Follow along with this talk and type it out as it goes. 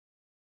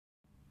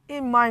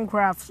in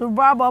Minecraft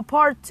Survival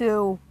Part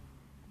 2.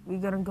 We're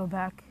gonna go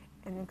back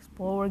and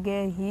explore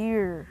again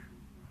here.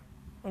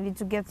 I need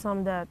to get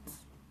some that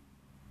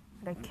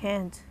I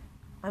can't.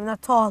 I'm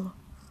not tall.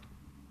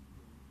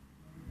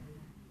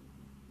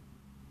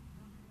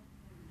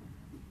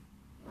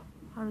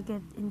 How to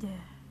get in there?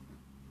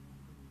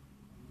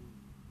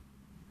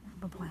 I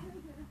have a plan.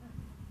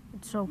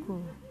 It's so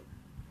cool.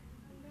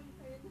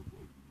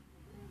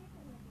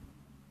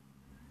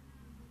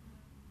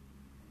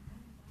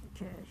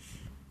 Okay.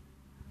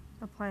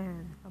 The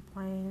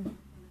plan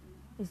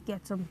is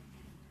get some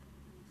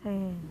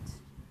sand.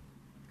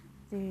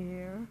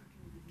 There.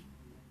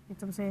 Get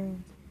some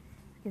sand.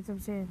 Get some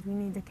sand. We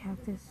need the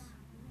cactus.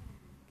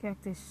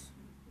 Cactus.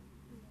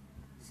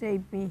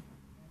 Save me.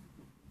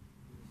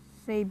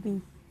 Save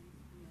me.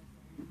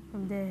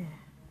 From there.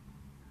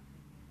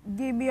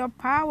 Give me your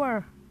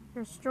power.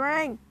 Your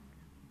strength.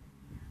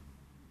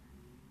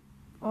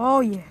 Oh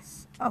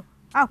yes. Oh.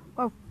 Oh.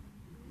 Oh.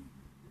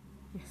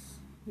 Yes.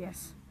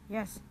 Yes.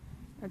 Yes.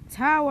 A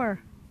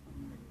tower.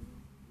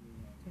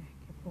 Thank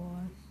you,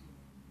 boys.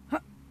 Huh.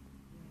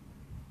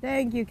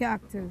 Thank you,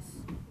 cactus.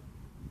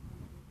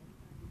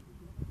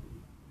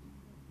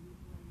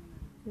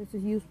 This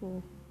is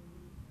useful.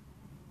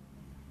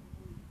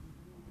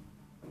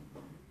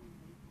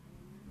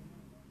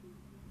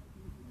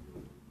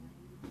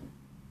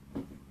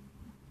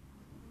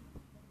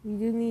 We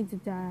do need to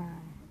die.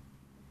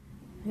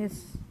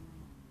 Yes.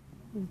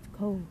 It's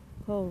coal.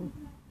 Coal.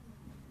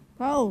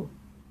 Coal.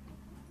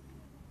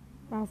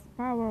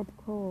 Power up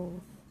coals.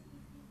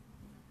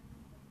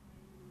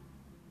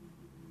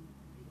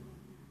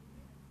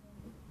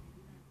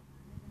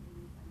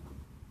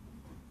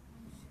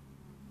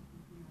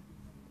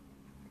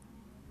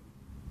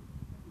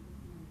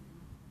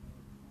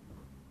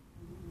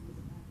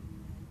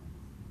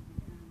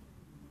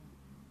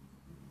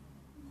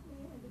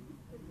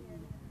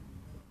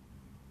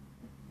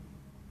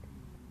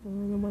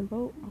 Ano naman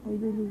po? Ako'y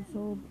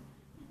lulusob.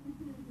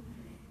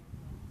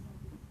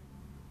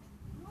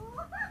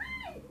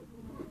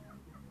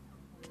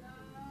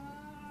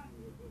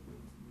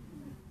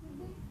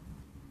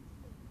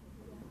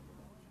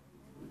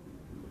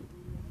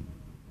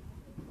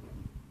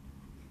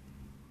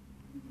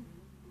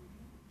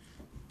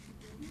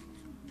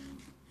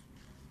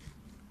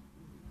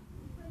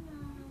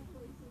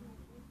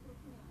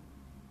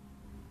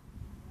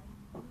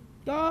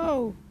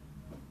 Go!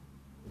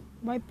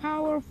 By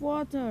power of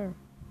water.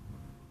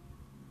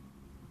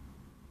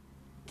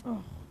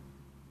 Oh.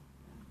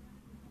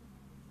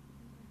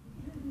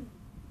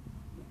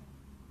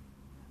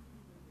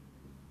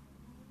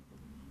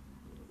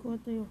 Kuha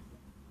tayo.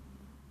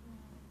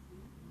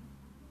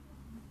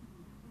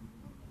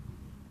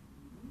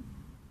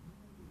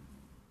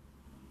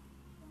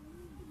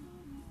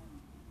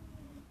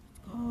 Let's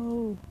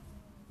go.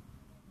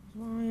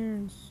 Some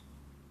irons.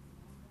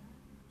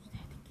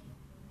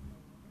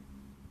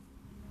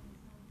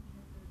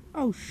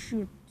 Oh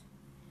shoot.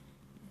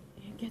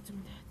 Get some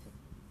of that.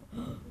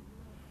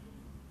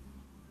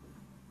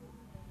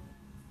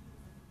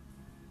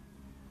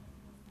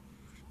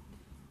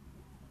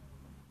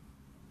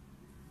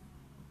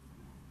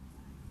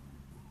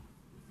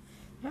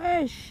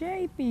 Hey,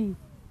 Shapey.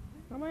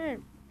 Come here.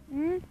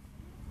 Hmm?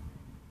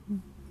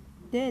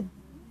 Dead.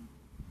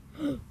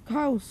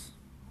 Cows.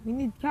 We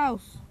need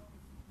cows.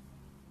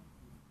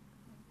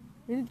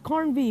 We need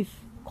corned beef.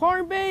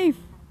 Corned beef!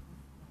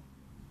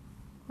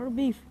 Corned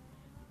beef.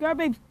 Corned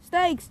beef.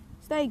 Steaks.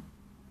 Steak.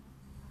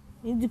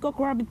 We need to cook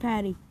Krabby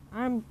Patty.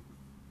 I'm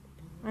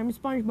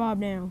SpongeBob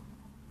now.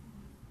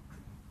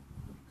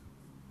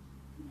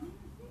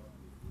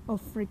 Oh,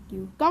 frick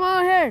you. Come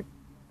on here.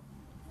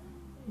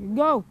 Here you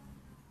go.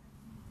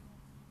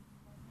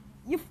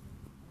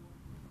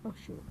 Oh,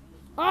 shoot.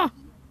 Ah!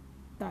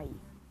 Die.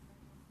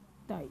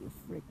 Die, you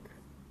frick.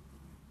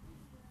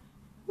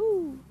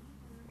 Woo.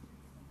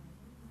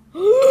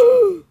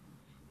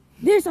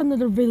 There's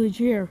another village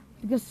here.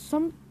 Because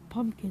some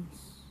pumpkins.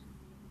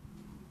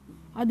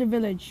 Other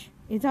village.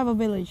 Let's have a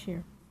village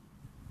here.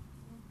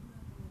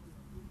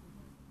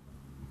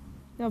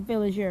 We have a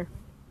village here.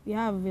 We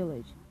have a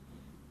village.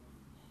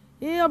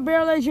 Yeah,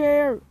 village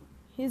here.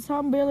 Here's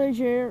some village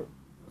here.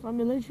 Some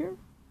village here?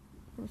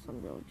 Or some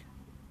village?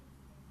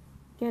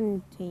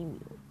 Can tame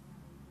you.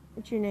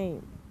 What's your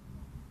name?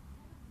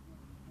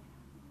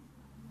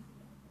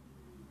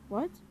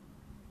 What?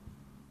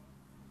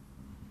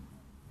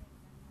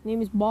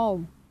 Name is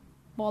Blum.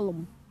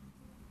 Blum.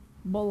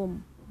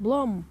 Blum.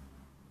 Blum.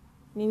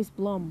 Name is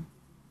Blum.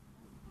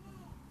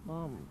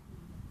 Blum.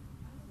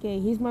 Okay,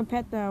 he's my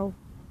pet now.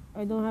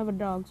 I don't have a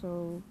dog,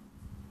 so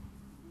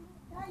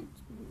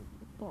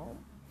Blum.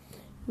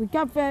 We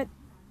can't fit.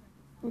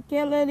 We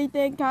can't let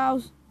anything.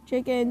 Cows,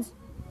 chickens,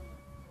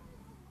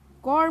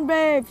 corn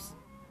beefs,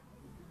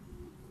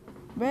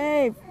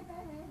 beef,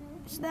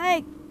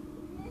 snake.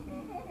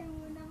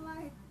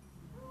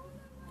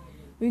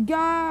 We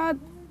got.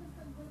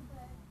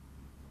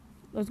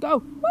 Let's go.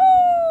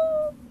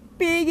 Woo!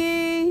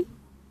 Piggy.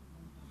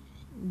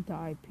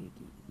 Die,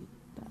 piggy.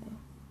 Die.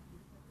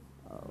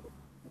 Oh,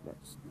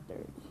 It's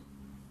dirty.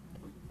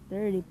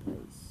 Dirty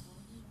place.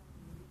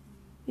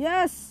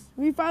 Yes!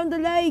 We found the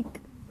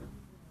lake!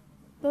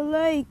 The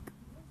lake!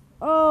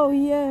 Oh,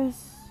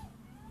 yes!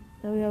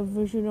 Now we have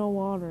visual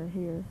water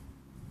here.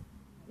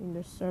 In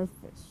the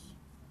surface.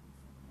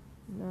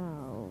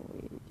 Now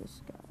we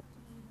just got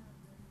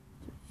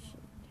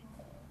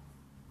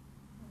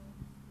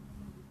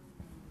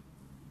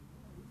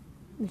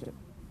to check.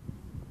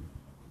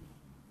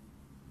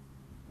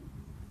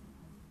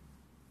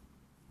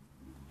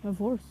 Have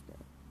horse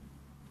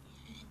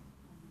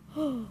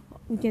there.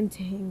 We can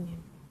tame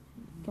him.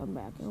 Come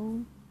back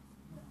home.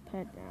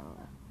 Pet now.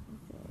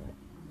 Okay.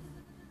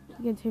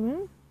 You can tame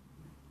him?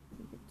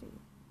 You can tame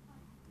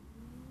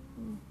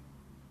him.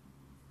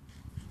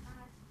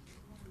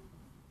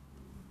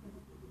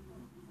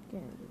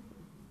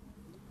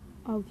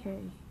 Okay.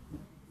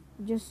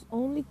 Just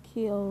only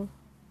kill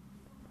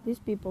these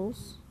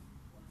peoples.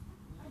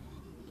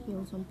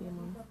 Kill some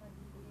people.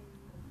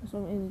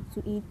 Some to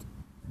eat.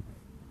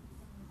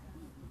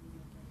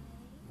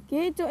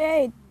 Get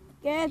to eat.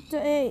 Get to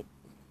eat.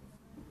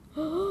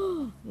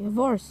 You have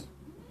horse.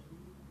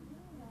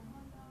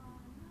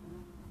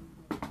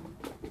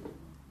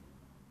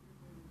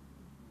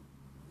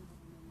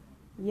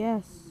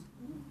 Yes.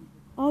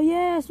 Oh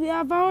yes, we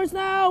have horse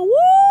now.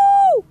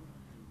 Woo!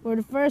 For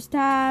the first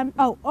time.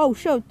 Oh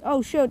shoot.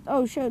 Oh shoot.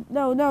 Oh shoot.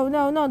 No.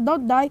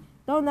 Don't die.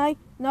 Don't die.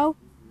 No.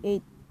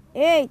 Eat.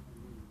 Eat.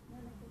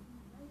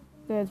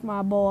 That's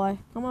my boy.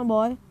 Come on,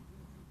 boy.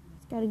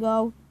 Let's gotta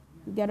go.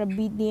 We gotta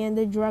beat the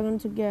Ender Dragon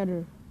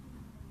together.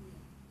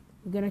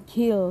 We're gonna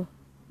kill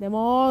them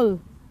all.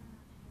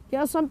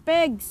 Kill some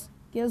pigs.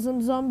 Kill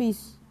some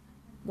zombies.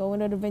 Go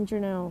on an adventure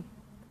now.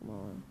 Come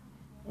on.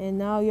 And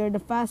now you're the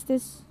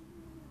fastest.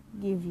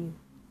 Give you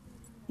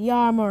the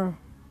armor.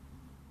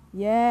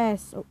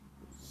 Yes. Oh,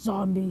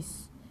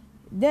 zombies.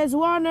 There's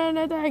one and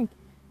a thing.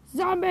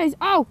 Zombies.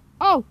 Oh,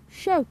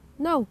 shoot.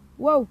 No.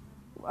 Whoa.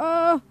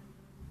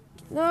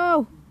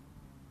 No.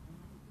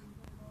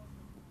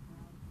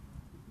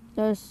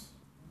 There's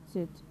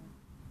it.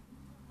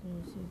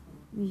 There's it.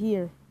 We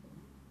here.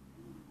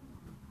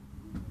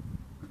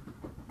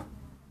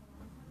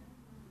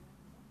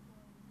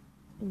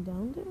 And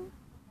down there?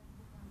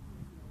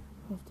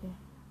 Up there.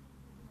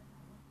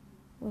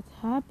 What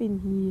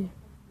happened here?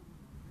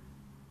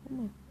 Oh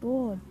my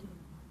god.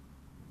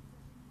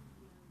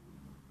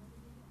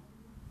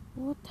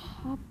 What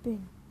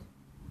happened?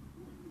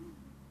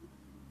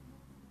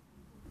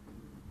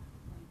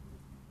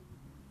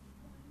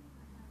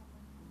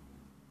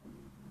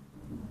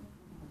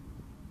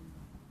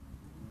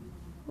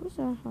 Where's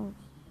our house?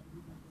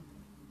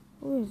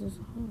 Where is this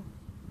house?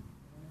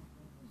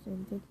 It's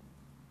empty.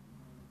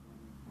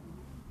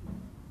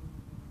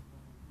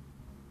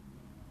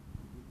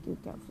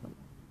 Get capsule.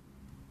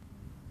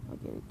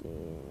 Okay, we can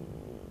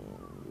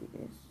do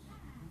this.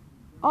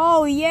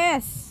 Oh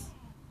yes!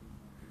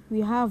 We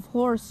have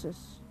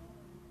horses.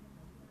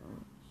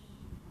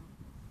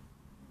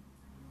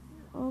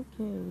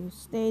 Okay,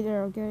 stay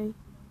there, okay?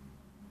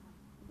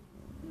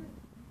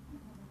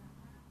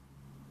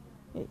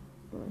 Hey,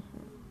 go ahead.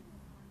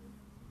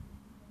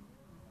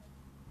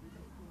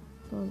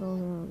 Go here,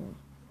 okay?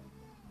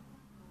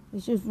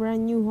 It's just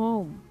brand new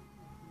home.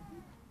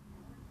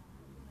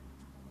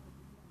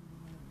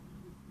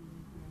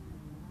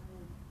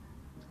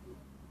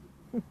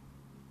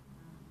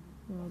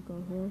 Now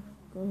go here,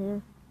 go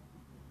here.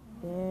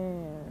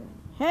 There.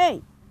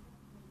 Hey!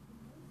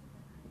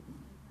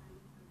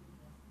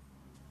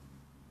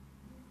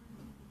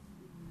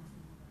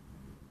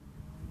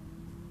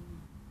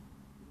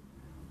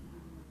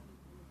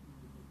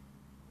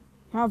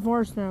 Have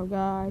horse now,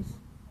 guys.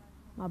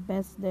 My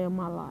best day of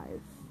my life.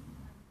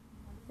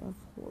 Have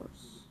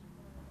horse.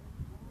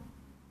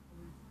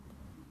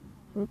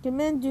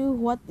 Recommend you.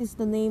 What is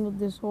the name of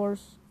this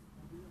horse?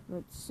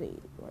 Let's see.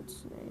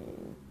 What's the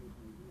name?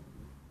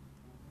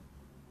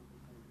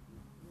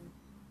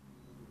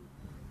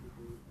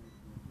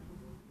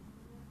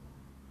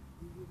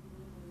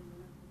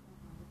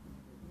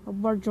 How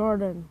about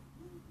Jordan?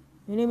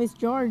 Your name is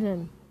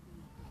Jordan.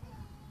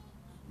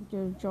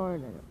 You're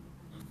Jordan.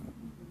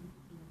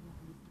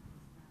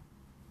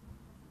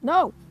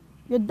 No!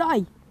 You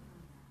die!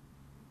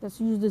 That's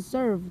what you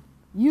deserve.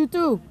 You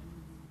too!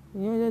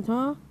 You hear that,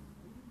 huh?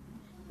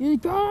 You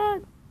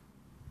can't!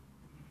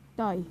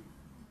 Die.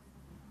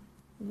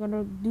 We're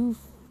gonna do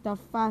the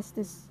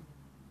fastest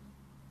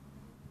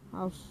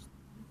house.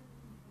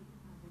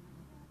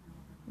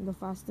 The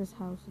fastest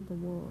house in the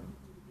world.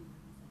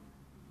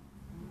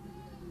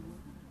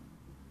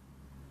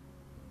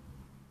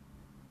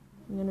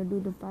 I'm gonna do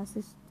the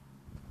fastest.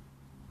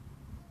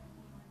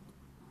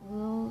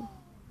 No.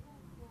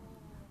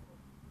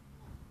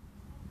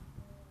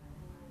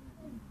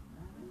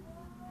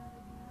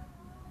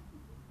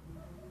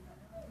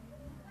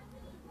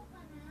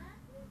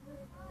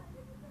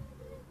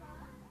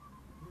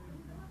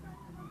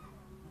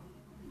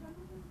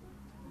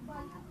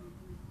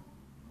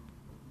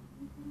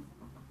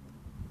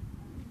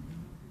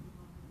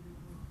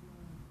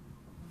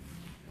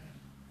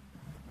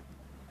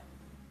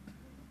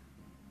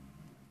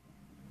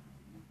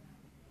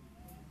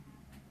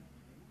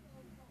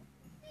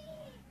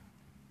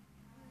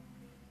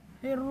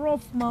 Hey,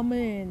 Rolf, my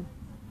man.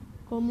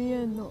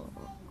 Comiendo.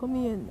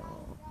 Comiendo.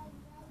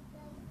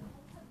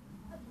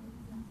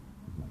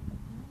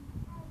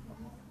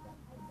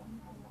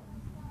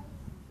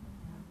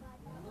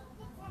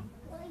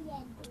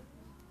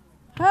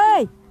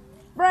 Hey!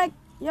 Break!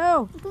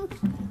 Yo!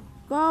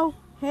 Go!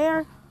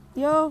 Here!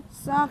 Yo!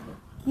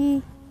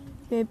 Saki!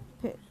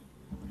 Pepe.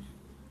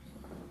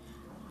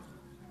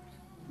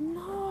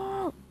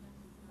 No!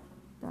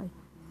 Die.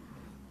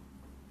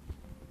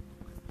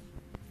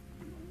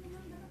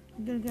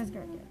 Good, good, good,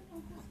 good.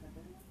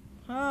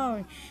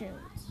 Oh, shit.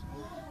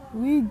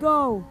 We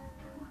go!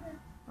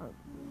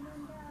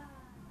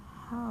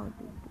 How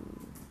did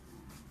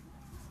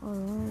we?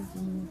 Alright,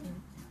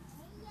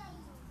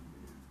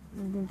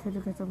 I'm going to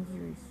look at some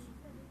series.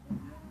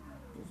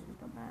 This is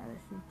the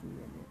baddest city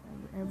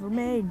I've ever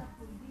made.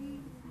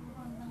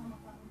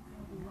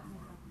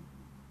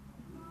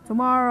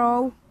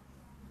 Tomorrow,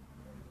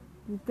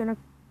 we're gonna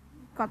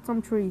cut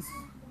some trees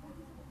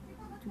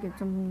to get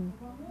some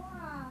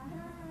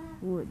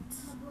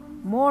woods.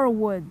 More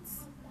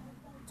woods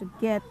to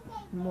get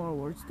more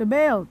woods to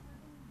build.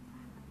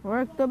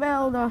 Work to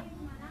build. Yeah,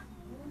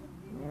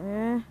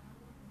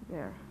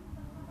 there.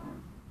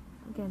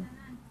 Again.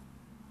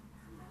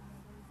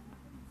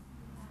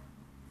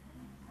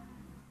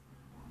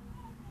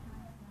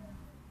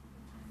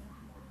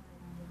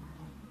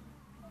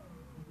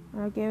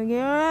 Okay, we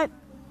get it.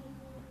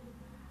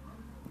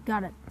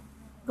 Got it.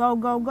 Go,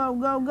 go, go,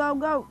 go, go,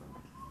 go.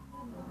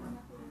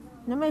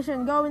 The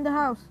mission, go in the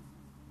house.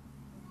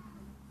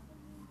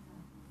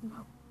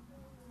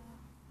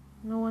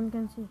 No one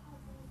can see.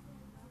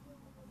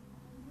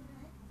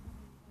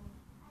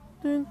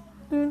 Dun,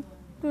 dun,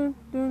 dun,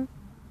 dun.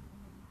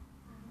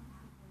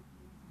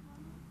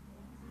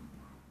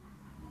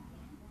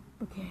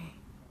 Okay.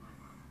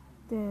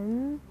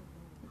 Then,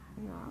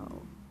 now,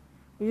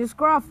 you just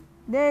craft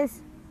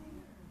this.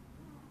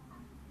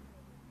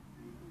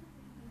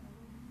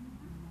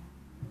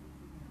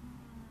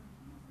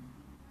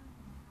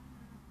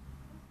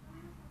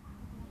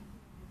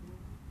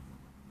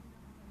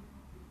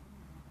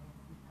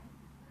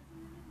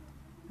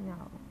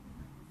 Now.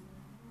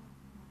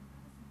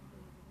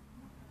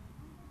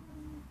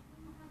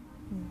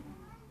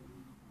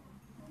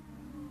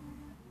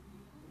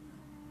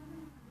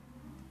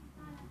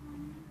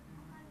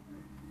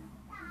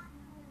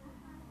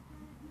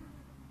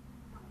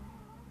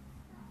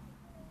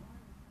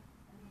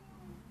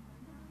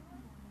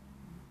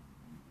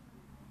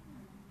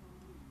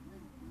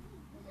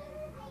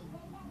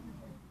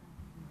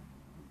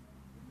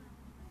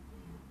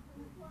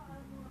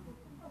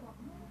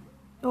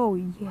 Oh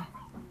yeah.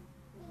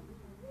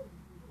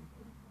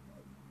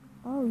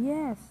 Oh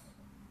yes.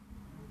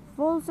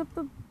 Falls up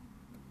the.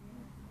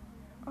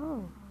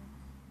 Oh.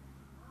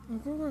 I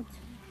didn't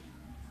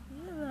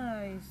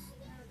realize.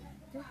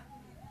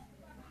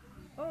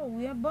 Oh,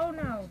 we have bow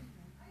now.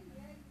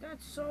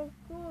 That's so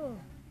cool.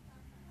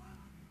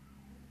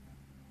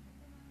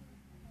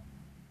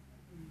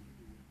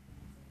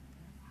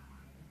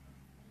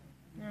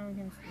 Now we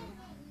can sleep.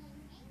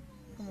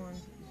 Come on.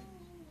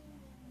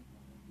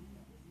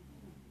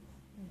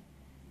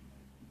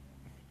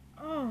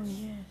 Oh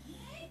yes.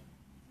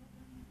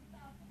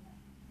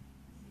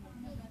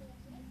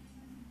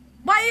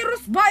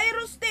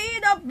 Virus,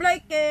 tidak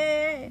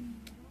Blake.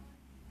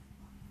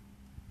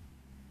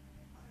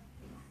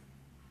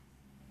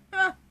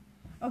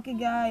 Okay,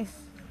 guys.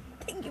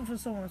 Thank you for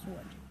so much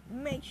watching.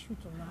 Make sure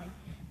to like,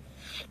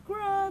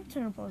 subscribe,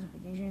 turn on post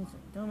notifications,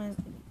 and don't miss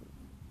anything.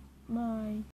 Bye.